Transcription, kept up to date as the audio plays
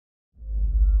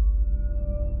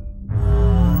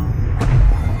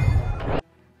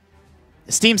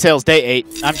Steam sales day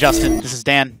 8. I'm Justin. This is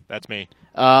Dan. That's me.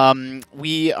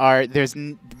 We are.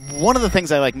 One of the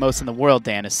things I like most in the world,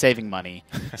 Dan, is saving money.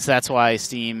 So that's why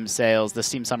Steam sales, the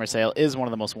Steam Summer Sale, is one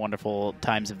of the most wonderful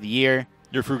times of the year.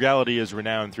 Your frugality is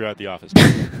renowned throughout the office.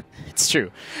 It's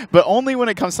true. But only when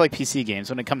it comes to like PC games.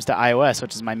 When it comes to iOS,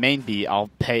 which is my main beat, I'll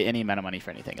pay any amount of money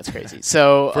for anything. It's crazy.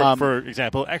 So, for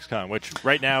example, XCOM, which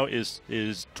right now is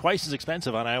twice as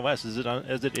expensive on iOS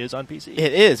as it is on PC.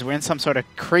 It is. We're in some sort of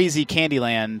crazy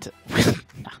Candyland.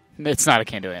 It's not a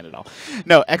Candyland at all.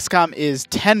 No, XCOM is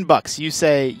 $10. You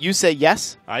say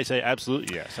yes? I say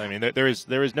absolutely yes. I mean, there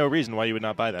is no reason why you would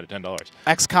not buy that at $10.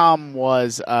 XCOM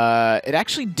was it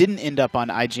actually didn't end up on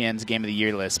IGN's Game of the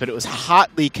Year list, but it was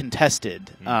hotly contested.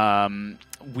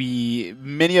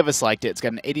 Many of us liked it. It's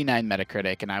got an 89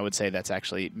 Metacritic, and I would say that's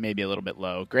actually maybe a little bit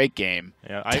low. Great game.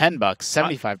 Yeah, $10,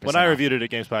 75%. When I reviewed it at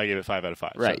GameSpot, I gave it 5 out of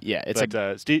 5. Right. So.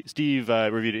 Yeah. Steve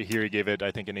reviewed it here. He gave it,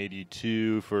 I think, an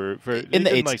 82 for in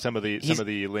the 8s. Like some of the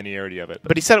linearity of it.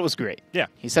 But he said it was great. Yeah.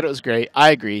 He said it was great.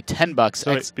 I agree. $10.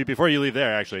 So before you leave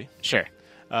there, actually. Sure.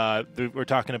 We're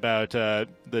talking about the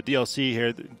DLC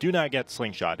here. Do not get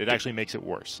Slingshot. It actually makes it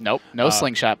worse. Nope, no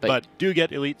Slingshot. But do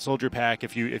get Elite Soldier Pack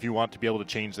if you want to be able to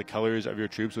change the colors of your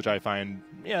troops, which I find,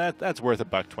 that's worth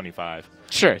 $1.25.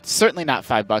 Sure, it's certainly not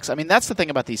 $5. I mean, that's the thing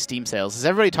about these Steam sales is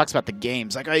everybody talks about the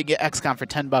games, like, oh, you get XCOM for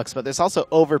 $10, but there's also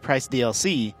overpriced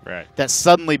DLC that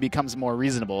suddenly becomes more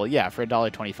reasonable. Yeah, for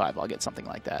 $1.25, I'll get something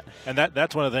like that. And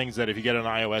that's one of the things that if you get on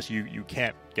iOS, you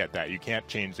can't get that. You can't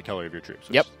change the color of your troops.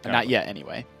 Yep, not yet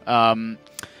anyway.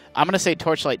 I'm going to say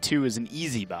Torchlight 2 is an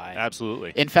easy buy.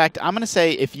 Absolutely. In fact, I'm going to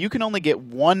say if you can only get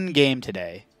one game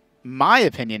today, my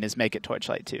opinion is make it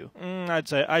Torchlight 2. I'd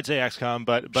say XCOM,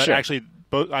 but sure. Actually,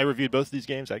 I reviewed both of these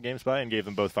games at GameSpot and gave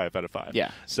them both 5 out of 5.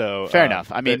 Yeah. So fair enough.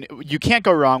 I mean, you can't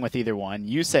go wrong with either one.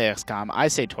 You say XCOM, I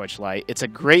say Torchlight. It's a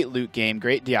great loot game,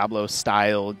 great Diablo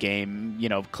style game.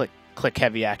 Click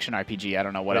heavy action RPG. I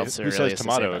don't know what else there really is to say.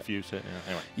 Tomato if you say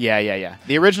anyway. Yeah.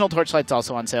 The original Torchlight's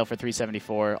also on sale for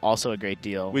 $374. Also a great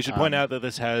deal. We should point out that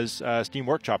this has Steam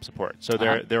Workshop support. So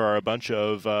there are a bunch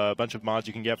of mods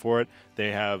you can get for it.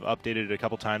 They have updated it a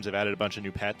couple times. They've added a bunch of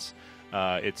new pets.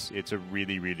 It's a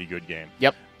really, really good game.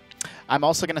 Yep. I'm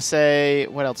also going to say,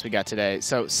 what else we got today?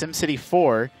 So SimCity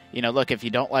 4, look, if you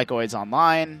don't like always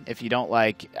online, if you don't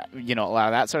like, a lot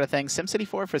of that sort of thing, SimCity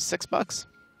 4 for $6.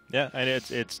 Yeah, and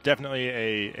it's definitely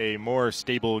a more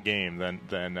stable game than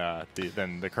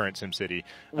the current SimCity.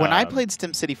 When I played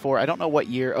SimCity 4, I don't know what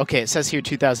year. Okay, it says here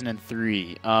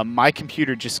 2003. My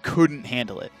computer just couldn't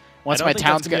handle it. Once my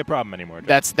town's got a problem anymore.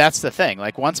 That's the thing.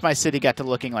 Like once my city got to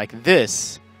looking like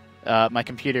this, my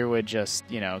computer would just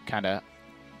kind of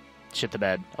shit the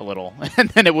bed a little, and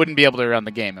then it wouldn't be able to run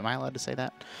the game. Am I allowed to say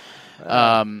that?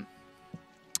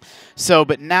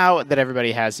 But now that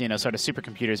everybody has, sort of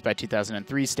supercomputers by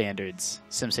 2003 standards,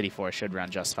 SimCity 4 should run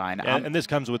just fine. And this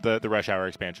comes with the Rush Hour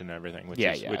expansion and everything, which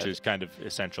is kind of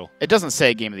essential. It doesn't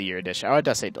say Game of the Year edition. Oh, it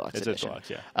does say Deluxe edition. It's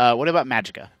Deluxe, yeah. What about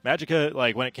Magicka? Magicka,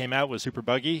 like when it came out, was super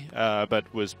buggy, but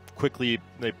was quickly,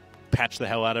 they patched the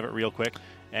hell out of it real quick.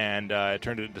 And it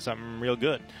turned it into something real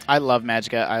good. I love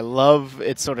Magicka. I love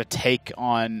its sort of take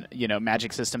on,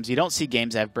 magic systems. You don't see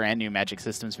games that have brand new magic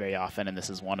systems very often, and this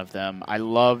is one of them. I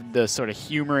love the sort of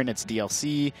humor in its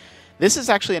DLC. This is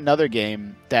actually another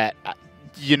game that,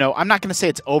 I'm not going to say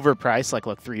it's overpriced, like,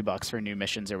 look, $3 for new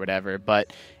missions or whatever,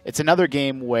 but it's another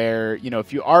game where,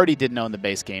 if you already didn't own the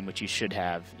base game, which you should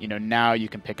have, now you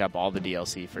can pick up all the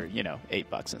DLC for,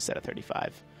 $8 instead of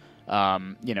 $35.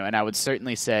 And I would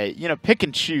certainly say, pick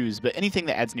and choose, but anything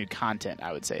that adds new content,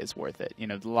 I would say, is worth it.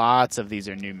 Lots of these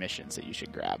are new missions that you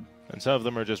should grab. And some of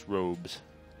them are just robes.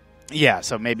 Yeah,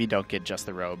 so maybe don't get just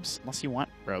the robes, unless you want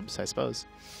robes, I suppose.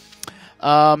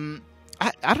 I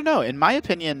don't know. In my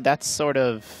opinion, that's sort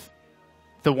of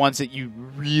the ones that you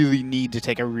really need to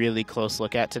take a really close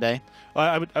look at today.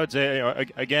 Well, I would say,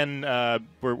 again,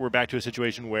 we're back to a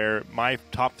situation where my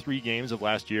top 3 games of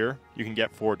last year you can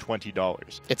get for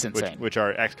 $20. It's insane. Which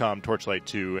are XCOM, Torchlight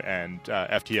 2, and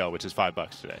FTL, which is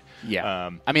 $5 today.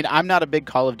 Yeah. I mean, I'm not a big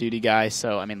Call of Duty guy,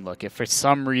 so, I mean, look, if for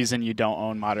some reason you don't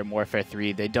own Modern Warfare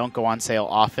 3, they don't go on sale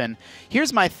often.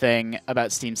 Here's my thing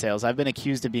about Steam sales. I've been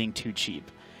accused of being too cheap.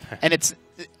 And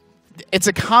it's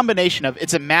a combination of,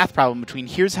 it's a math problem between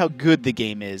here's how good the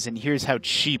game is and here's how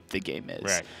cheap the game is.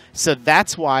 Right. So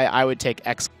that's why I would take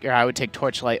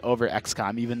Torchlight over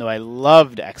XCOM, even though I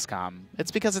loved XCOM.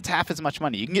 It's because it's half as much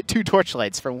money. You can get 2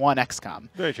 Torchlights for 1 XCOM.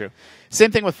 Very true.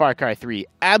 Same thing with Far Cry 3.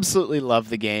 Absolutely love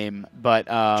the game, but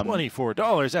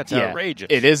 $24. That's outrageous.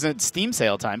 It isn't Steam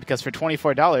sale time because for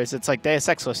 $24, it's like Deus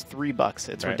Ex was $3.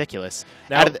 It's ridiculous.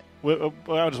 Now, I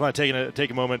just want to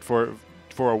take a moment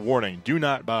for a warning, do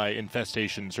not buy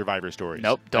Infestation Survivor Stories.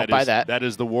 Nope, don't buy that. That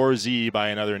is the War Z by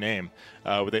another name,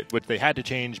 which they had to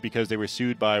change because they were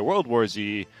sued by World War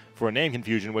Z for a name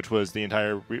confusion, which was the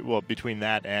entire, between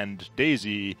that and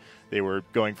DayZ, they were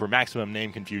going for maximum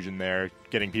name confusion there,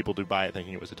 getting people to buy it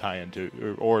thinking it was a tie-in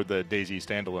to, or the DayZ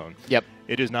standalone. Yep.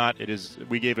 It is not. It is.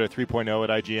 We gave it a 3.0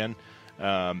 at IGN.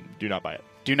 Do not buy it.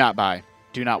 Do not buy.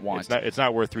 Do not want. It's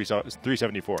not worth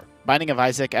 $374. Binding of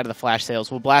Isaac out of the flash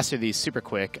sales. We'll blast through these super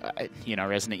quick.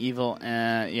 Resident Evil.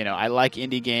 I like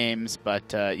indie games, but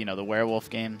the werewolf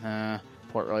game,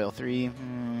 Port Royal 3.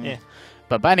 Yeah.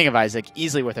 But Binding of Isaac,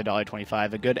 easily worth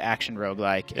 $1.25. A good action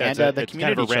roguelike. Yeah, and the it's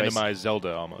community kind of a choice. randomized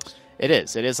Zelda almost. It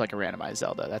is. It is like a randomized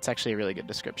Zelda. That's actually a really good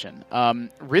description.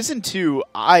 Risen 2,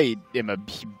 I am a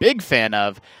big fan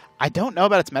of. I don't know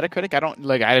about its Metacritic.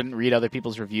 I didn't read other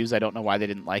people's reviews. I don't know why they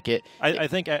didn't like it. I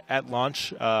think at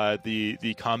launch,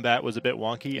 the combat was a bit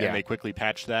wonky, and they quickly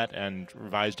patched that and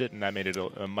revised it, and that made it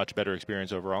a much better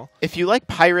experience overall. If you like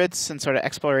pirates and sort of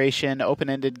exploration,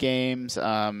 open-ended games,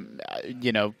 I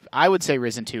would say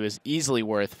Risen 2 is easily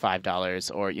worth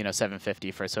 $5 or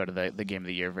 $7.50 for sort of the Game of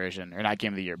the Year version, or not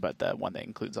Game of the Year, but the one that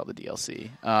includes all the DLC.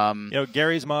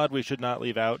 Gary's Mod we should not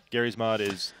leave out. Gary's Mod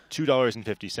is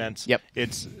 $2.50. Yep.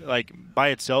 It's like by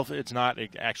itself, it's not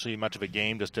actually much of a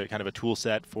game, just a kind of a tool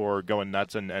set for going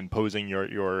nuts and posing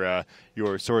your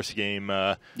source game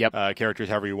characters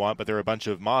however you want. But there are a bunch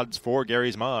of mods for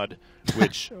Gary's Mod,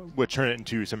 which would turn it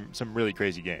into some really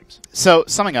crazy games. So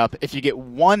summing up, if you get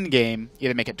one game,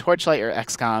 either make it Torchlight or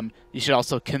XCOM, you should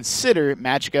also consider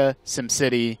Magicka,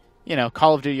 SimCity,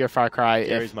 Call of Duty or Far Cry,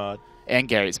 Gary's Mod, and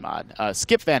Gary's Mod.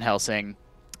 Skip Van Helsing.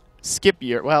 Skip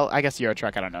I guess Euro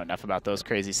Truck. I don't know enough about those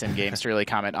crazy sim games to really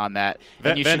comment on that.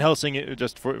 Van Helsing,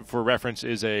 just for reference,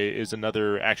 is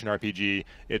another action RPG.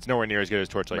 It's nowhere near as good as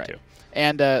Torchlight 2.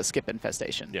 And Skip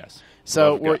Infestation. Yes.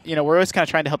 So we're always kind of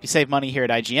trying to help you save money here at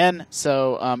IGN.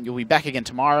 So you'll be back again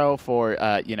tomorrow for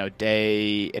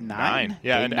day 9.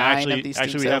 Yeah, day and 9 of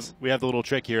these we have the little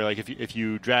trick here. Like if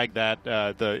you drag that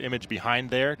the image behind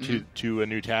there to a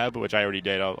new tab, which I already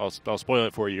did. I'll spoil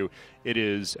it for you. It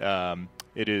is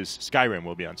Skyrim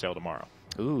will be on sale tomorrow.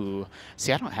 Ooh.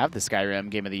 See, I don't have the Skyrim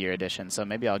Game of the Year edition, so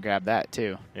maybe I'll grab that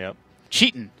too. Yep.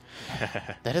 Cheating.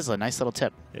 That is a nice little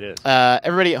tip. It is.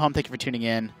 Everybody at home, thank you for tuning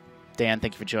in. Dan,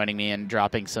 thank you for joining me and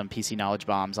dropping some PC knowledge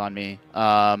bombs on me.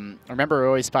 Remember, we're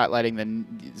always spotlighting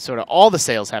the sort of all the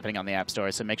sales happening on the App Store,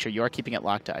 so make sure you are keeping it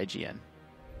locked to IGN.